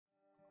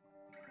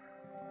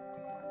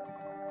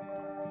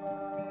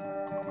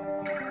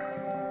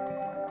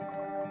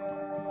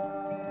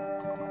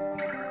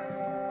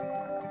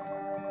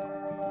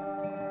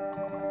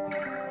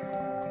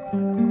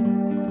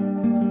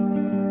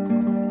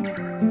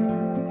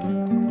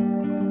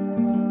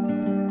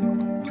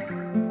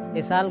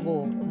es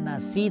algo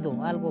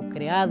nacido, algo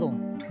creado.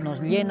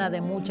 Nos llena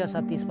de mucha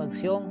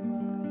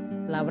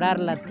satisfacción labrar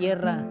la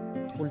tierra,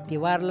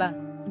 cultivarla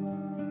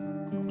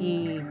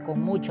y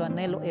con mucho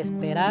anhelo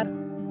esperar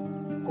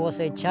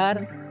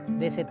cosechar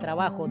de ese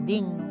trabajo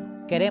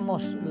digno.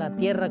 Queremos la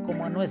tierra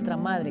como a nuestra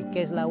madre,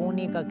 que es la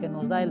única que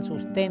nos da el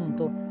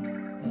sustento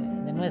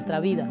de nuestra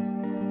vida.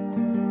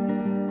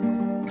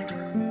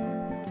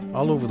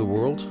 All over the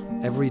world,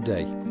 every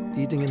day,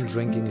 eating and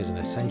drinking is an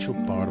essential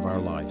part of our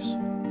lives.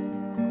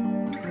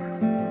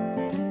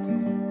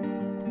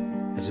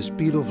 As the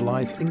speed of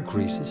life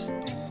increases,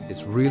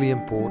 it's really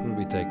important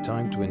we take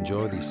time to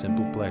enjoy these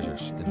simple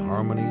pleasures in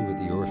harmony with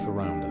the earth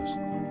around us.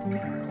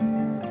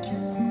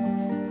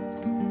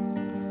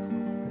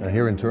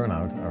 Here in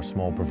Turnhout, our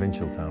small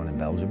provincial town in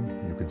Belgium,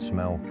 you can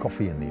smell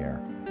coffee in the air.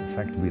 In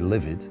fact, we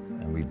live it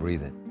and we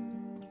breathe it.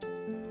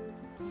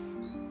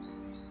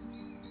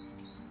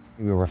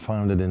 We were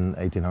founded in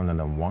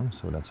 1801,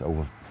 so that's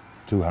over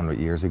 200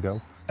 years ago.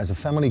 As a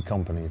family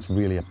company, it's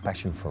really a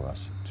passion for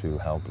us to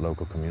help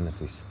local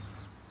communities.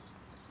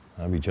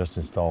 We just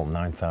installed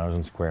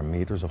 9,000 square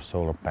meters of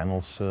solar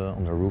panels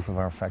on the roof of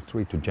our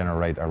factory to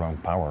generate our own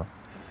power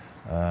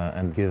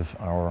and give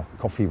our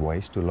coffee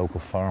waste to local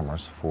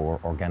farmers for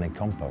organic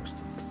compost.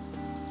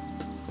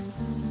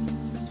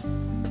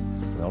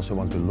 We also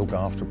want to look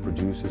after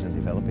producers in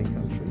developing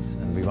countries,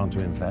 and we want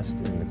to invest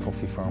in the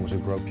coffee farmers who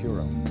grow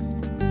Puro.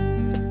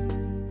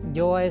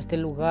 Yo a este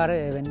lugar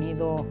he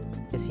venido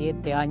de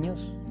 7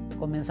 años.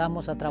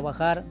 Comenzamos a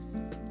trabajar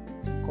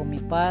con mi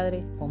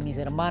padre, con mis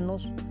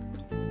hermanos,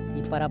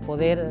 y para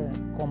poder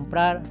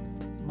comprar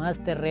más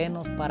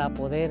terrenos para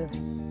poder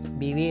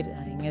vivir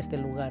en este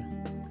lugar.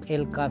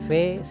 El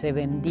café se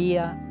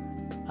vendía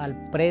al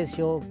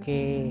precio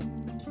que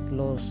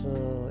los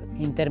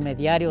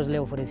intermediarios le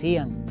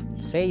ofrecían.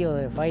 El sello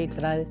de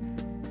Fairtrade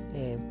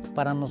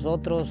para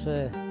nosotros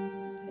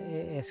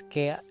es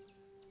que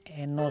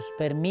nos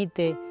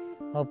permite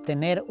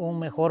obtener un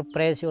mejor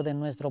precio de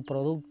nuestro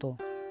producto.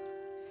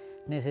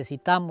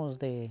 Necesitamos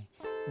de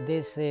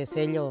ese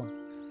sello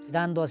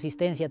dando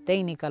asistencia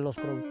técnica a los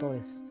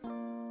productores.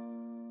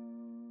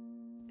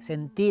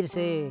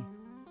 Sentirse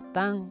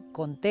tan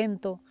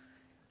contento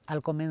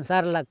al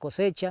comenzar la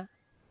cosecha,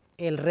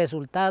 el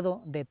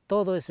resultado de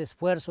todo ese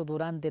esfuerzo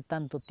durante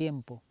tanto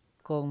tiempo.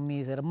 Con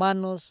mis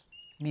hermanos,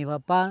 mi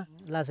papá,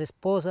 las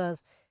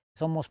esposas,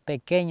 somos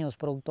pequeños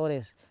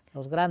productores.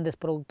 Los grandes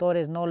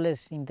productores no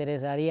les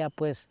interesaría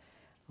pues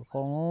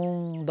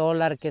con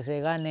 $1 que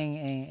se ganen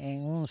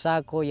en un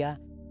saco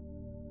ya.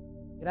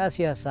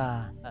 Gracias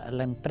a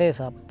la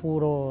empresa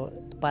Puro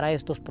para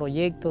estos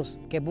proyectos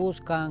que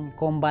buscan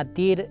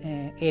combatir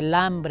el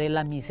hambre,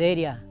 la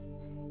miseria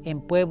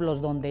en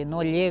pueblos donde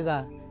no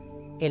llega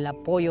el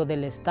apoyo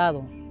del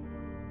Estado.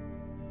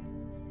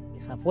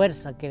 Esa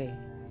fuerza que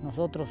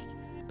nosotros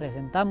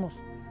presentamos,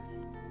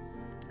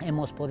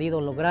 hemos podido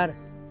lograr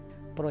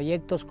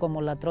proyectos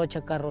como la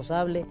trocha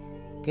carrozable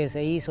que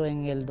se hizo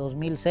en el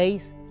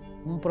 2006,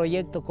 un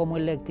proyecto como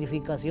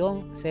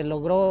electrificación se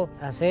logró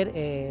hacer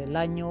el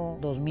año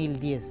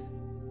 2010,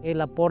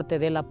 el aporte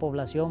de la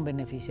población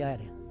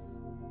beneficiaria.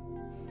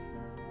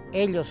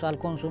 Ellos al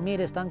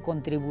consumir están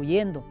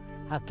contribuyendo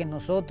a que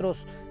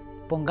nosotros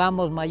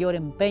pongamos mayor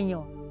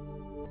empeño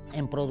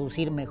en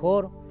producir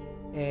mejor,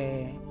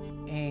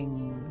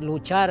 en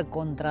luchar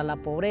contra la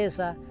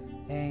pobreza,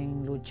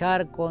 en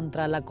luchar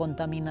contra la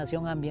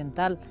contaminación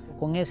ambiental,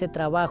 con ese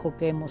trabajo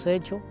que hemos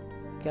hecho,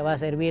 que va a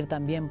servir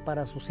también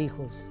para sus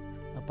hijos,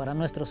 para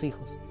nuestros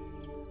hijos.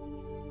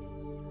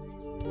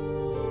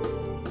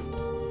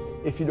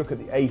 If you look at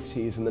the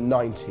 80s and the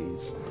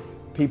 90s,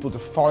 people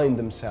defined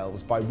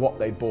themselves by what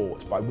they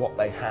bought, by what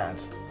they had.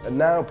 And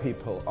now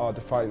people are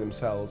defining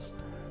themselves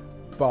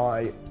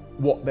by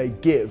what they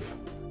give.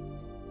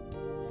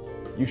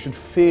 You should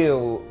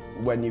feel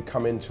when you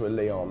come into a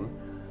Lyon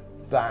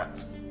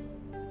that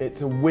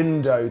it's a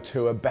window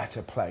to a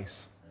better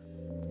place.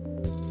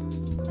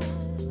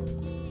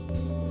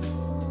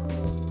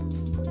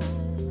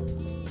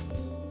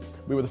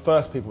 We were the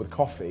first people with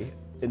coffee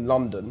in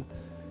London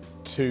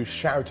to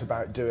shout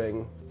about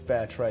doing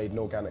fair trade and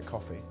organic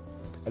coffee.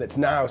 And it's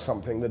now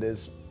something that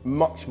is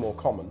much more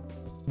common.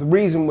 The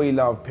reason we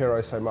love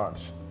Puro so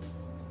much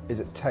is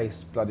it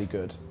tastes bloody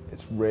good.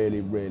 It's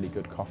really, really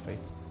good coffee.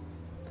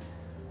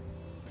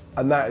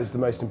 And that is the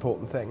most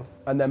important thing.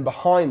 And then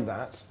behind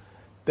that,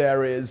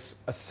 there is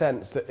a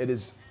sense that it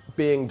is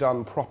being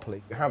done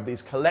properly. You have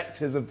these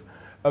collectives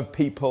of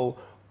people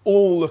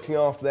all looking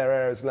after their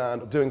areas of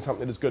land, doing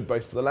something that is good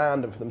both for the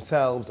land and for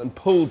themselves, and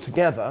pulled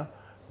together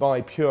by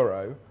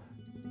Puro.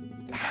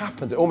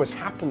 It almost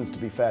happens to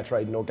be fair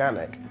trade and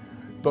organic,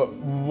 but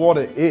what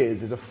it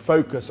is a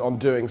focus on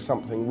doing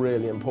something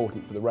really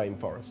important for the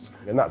rainforests,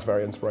 and that's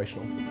very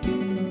inspirational.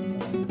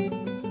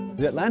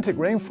 The Atlantic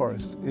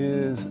rainforest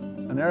is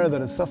an area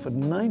that has suffered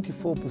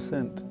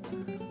 94%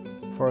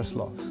 forest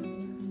loss,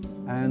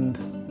 and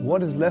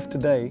what is left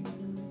today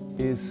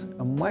is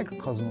a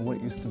microcosm of what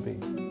it used to be.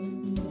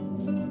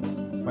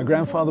 My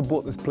grandfather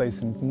bought this place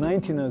in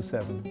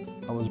 1907.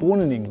 I was born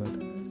in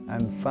England,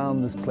 and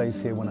found this place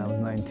here when I was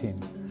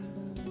 19.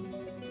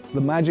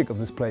 The magic of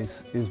this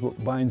place is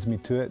what binds me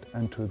to it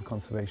and to the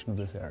conservation of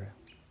this area.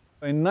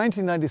 In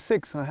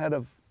 1996, I had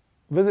a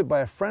visit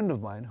by a friend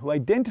of mine who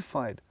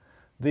identified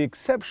the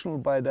exceptional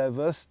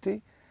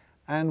biodiversity,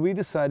 and we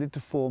decided to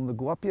form the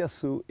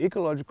Guapiaçu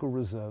Ecological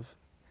Reserve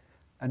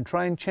and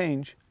try and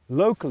change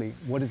locally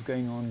what is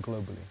going on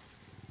globally.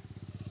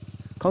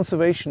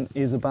 Conservation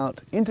is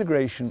about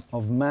integration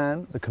of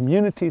man, the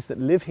communities that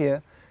live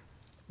here,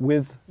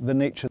 with the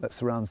nature that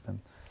surrounds them.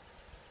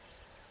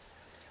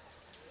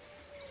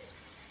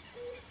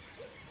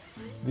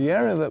 The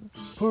area that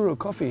Puro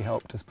Coffee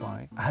helped us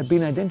buy had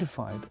been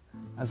identified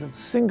as a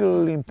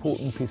singularly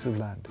important piece of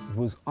land. It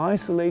was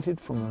isolated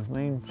from the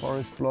main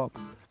forest block.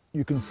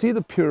 You can see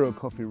the Puro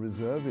Coffee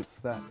Reserve. It's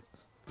that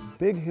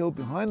big hill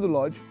behind the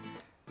lodge.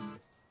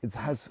 It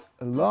has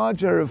a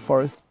large area of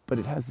forest, but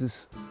it has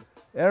this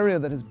area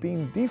that has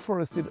been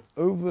deforested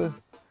over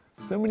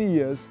so many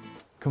years,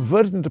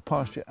 converted into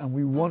pasture, and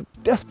we want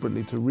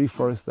desperately to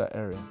reforest that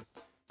area.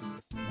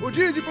 O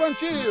dia de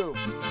plantio!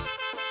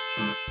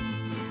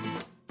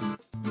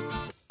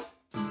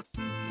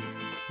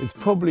 It's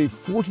probably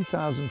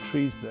 40,000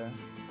 trees there,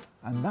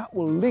 and that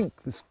will link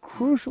this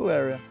crucial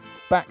area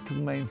back to the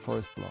main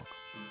forest block.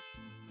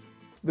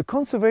 The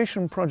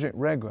conservation project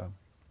Regwa,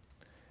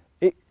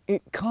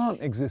 it can't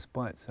exist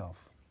by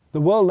itself. The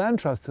World Land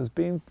Trust has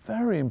been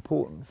very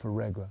important for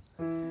Regwa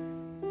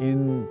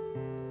in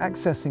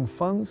accessing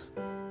funds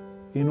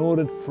in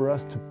order for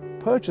us to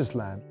purchase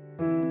land.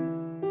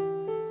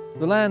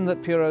 The land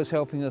that Puro's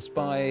helping us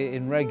buy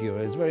in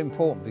Regwa is very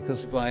important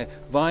because by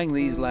buying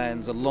these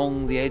lands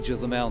along the edge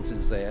of the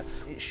mountains there,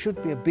 it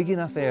should be a big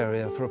enough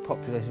area for a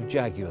population of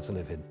jaguar to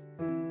live in.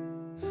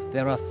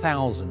 There are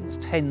thousands,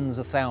 tens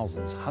of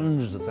thousands,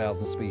 hundreds of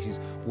thousands of species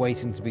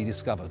waiting to be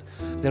discovered.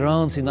 There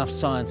aren't enough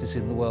scientists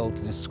in the world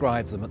to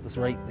describe them at the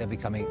rate they're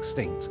becoming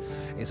extinct.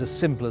 It's as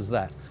simple as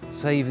that.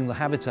 Saving the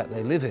habitat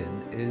they live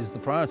in is the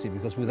priority,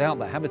 because without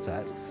that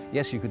habitat,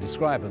 yes, you could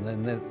describe them,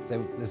 then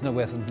there's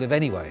nowhere for them to live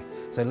anyway.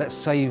 So let's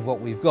save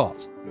what we've got.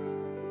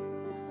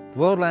 The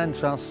World Land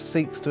Trust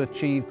seeks to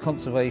achieve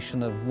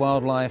conservation of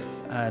wildlife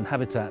and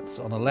habitats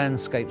on a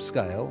landscape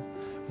scale.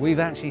 We've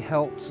actually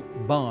helped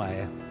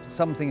buy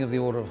something of the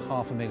order of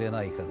 500,000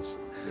 acres.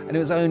 And it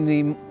was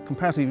only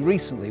comparatively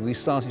recently we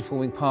started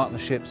forming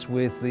partnerships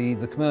with the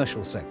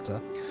commercial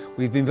sector.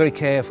 We've been very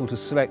careful to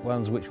select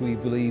ones which we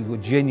believe were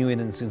genuine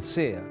and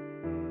sincere.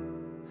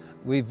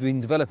 We've been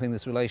developing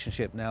this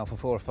relationship now for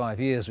 4 or 5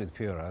 years with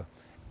Puro.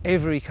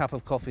 Every cup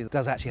of coffee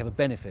does actually have a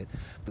benefit,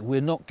 but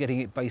we're not getting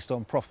it based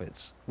on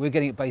profits. We're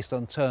getting it based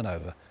on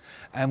turnover.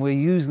 And we're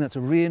using that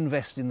to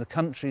reinvest in the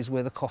countries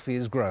where the coffee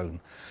is grown.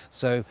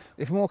 So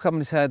if more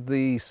companies had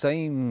the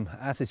same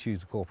attitude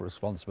to corporate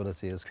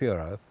responsibility as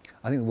Puro,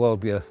 I think the world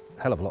would be a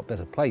hell of a lot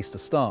better place to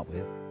start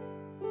with.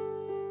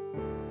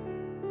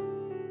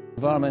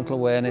 Environmental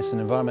awareness and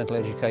environmental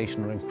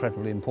education are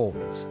incredibly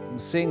important.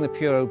 Seeing the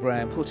Puro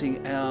brand,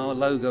 putting our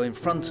logo in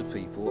front of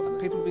people, and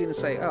people begin to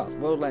say, oh,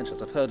 World Land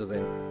Trust, I've heard of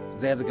them.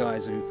 They're the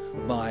guys who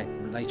buy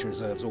nature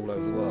reserves all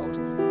over the world.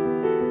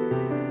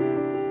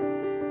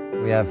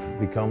 We have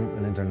become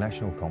an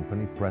international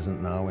company,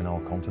 present now in all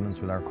continents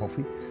with our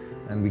coffee,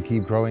 and we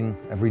keep growing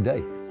every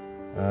day.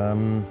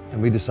 And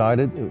we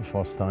decided it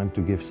was time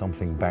to give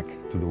something back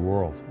to the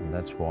world, and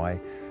that's why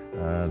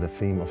the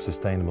theme of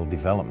sustainable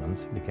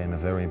development became a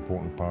very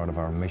important part of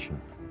our mission.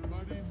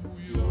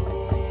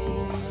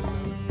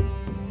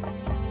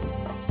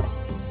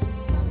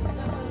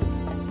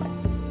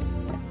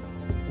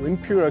 When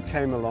Puro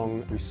came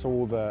along, we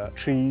saw the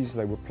trees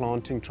they were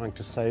planting, trying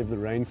to save the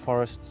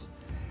rainforests.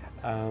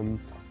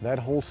 That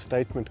whole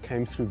statement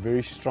came through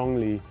very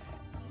strongly.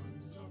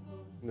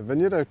 The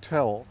Vineyard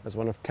Hotel is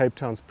one of Cape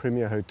Town's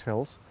premier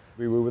hotels.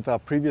 We were with our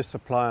previous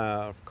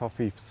supplier of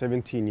coffee for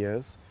 17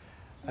 years.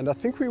 And I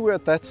think we were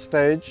at that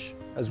stage,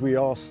 as we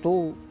are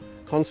still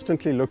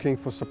constantly looking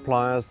for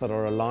suppliers that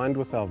are aligned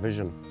with our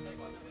vision.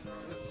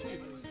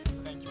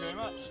 Thank you very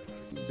much.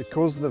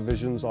 Because the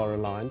visions are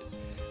aligned,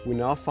 we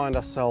now find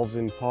ourselves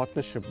in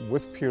partnership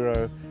with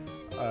Puro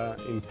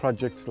in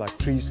projects like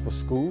Trees for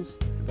Schools.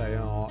 They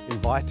are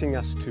inviting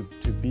us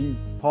to be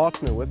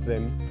partner with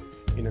them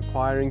in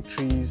acquiring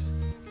trees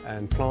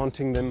and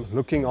planting them,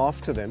 looking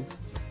after them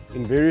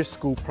in various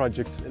school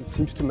projects. It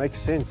seems to make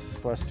sense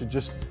for us to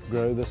just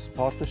grow this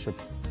partnership.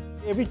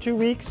 Every 2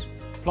 weeks,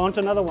 plant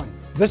another one.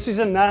 This is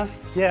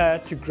enough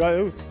here to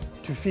grow,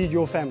 to feed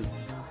your family.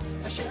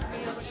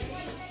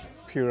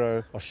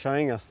 Puro are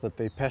showing us that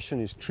their passion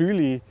is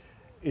truly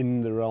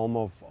in the realm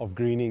of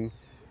greening,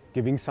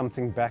 giving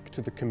something back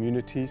to the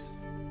communities.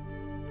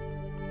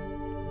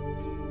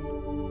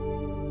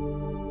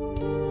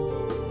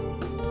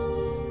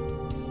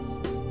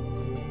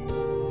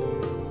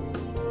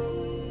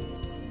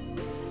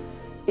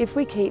 If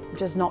we keep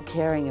just not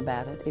caring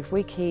about it, if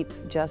we keep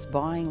just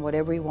buying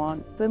whatever we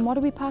want, then what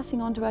are we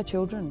passing on to our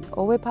children?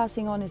 All we're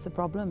passing on is the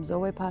problems. All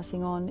we're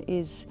passing on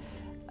is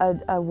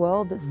a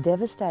world that's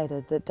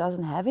devastated, that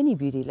doesn't have any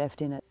beauty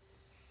left in it.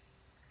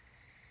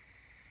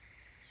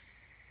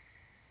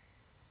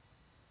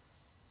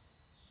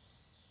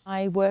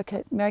 I work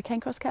at Mary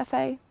Cancross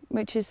Cafe,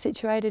 which is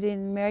situated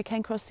in Mary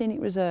Cancross Scenic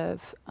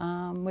Reserve,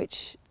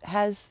 which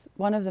has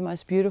one of the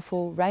most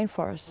beautiful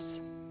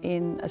rainforests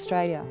in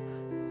Australia.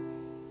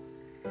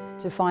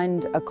 To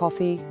find a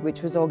coffee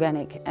which was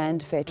organic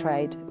and fair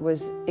trade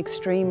was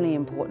extremely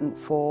important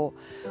for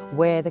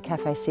where the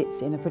cafe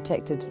sits in a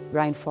protected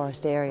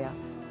rainforest area.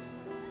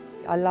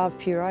 I love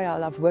Puro, I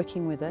love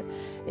working with it.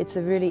 It's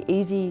a really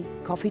easy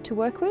coffee to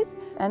work with,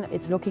 and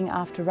it's looking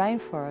after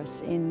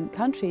rainforests in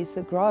countries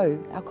that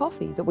grow our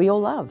coffee that we all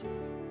love.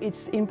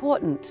 It's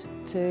important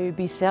to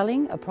be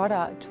selling a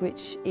product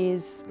which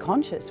is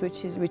conscious,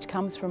 which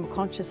comes from a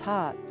conscious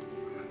heart.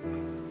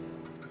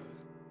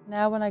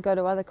 Now when I go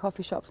to other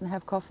coffee shops and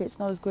have coffee, it's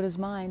not as good as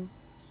mine.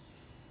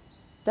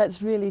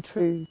 That's really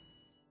true.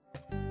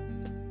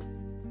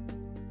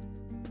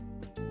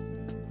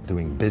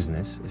 Doing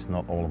business is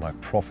not all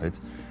about profit,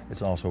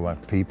 it's also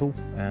about people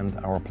and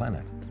our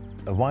planet.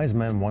 A wise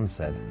man once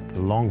said, "A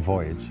long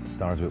voyage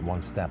starts with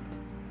one step."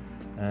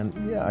 And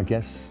yeah, I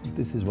guess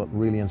this is what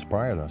really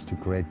inspired us to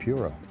create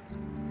Puro.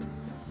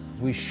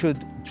 We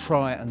should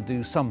try and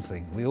do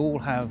something. We all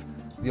have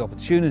the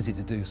opportunity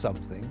to do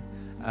something,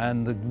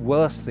 and the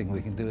worst thing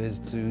we can do is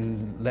to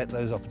let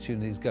those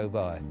opportunities go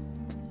by.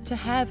 To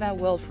have our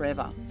world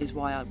forever is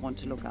why I want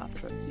to look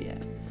after it, yeah,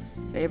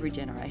 for every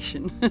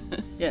generation,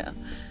 yeah.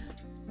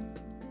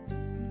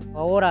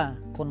 Ahora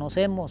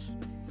conocemos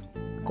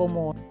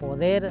cómo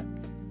poder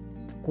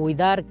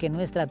cuidar que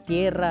nuestra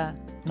tierra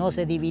no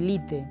se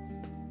debilite,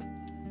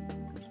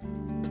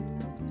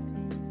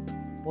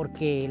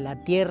 porque la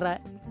tierra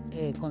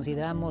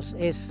consideramos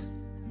es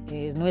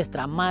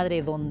nuestra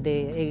madre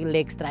donde le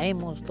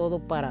extraemos todo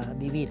para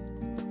vivir.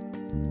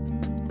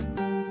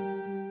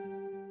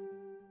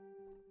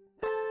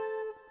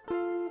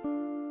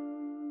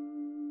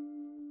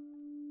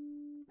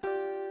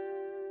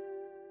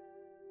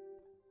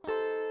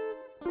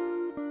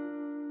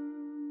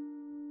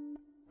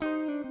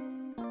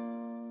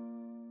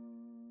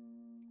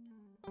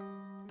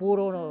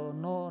 Puro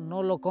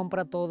no lo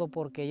compra todo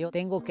porque yo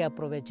tengo que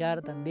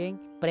aprovechar también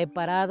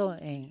preparado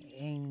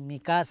en mi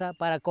casa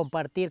para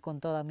compartir con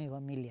toda mi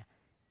familia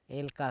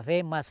el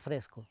café más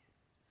fresco.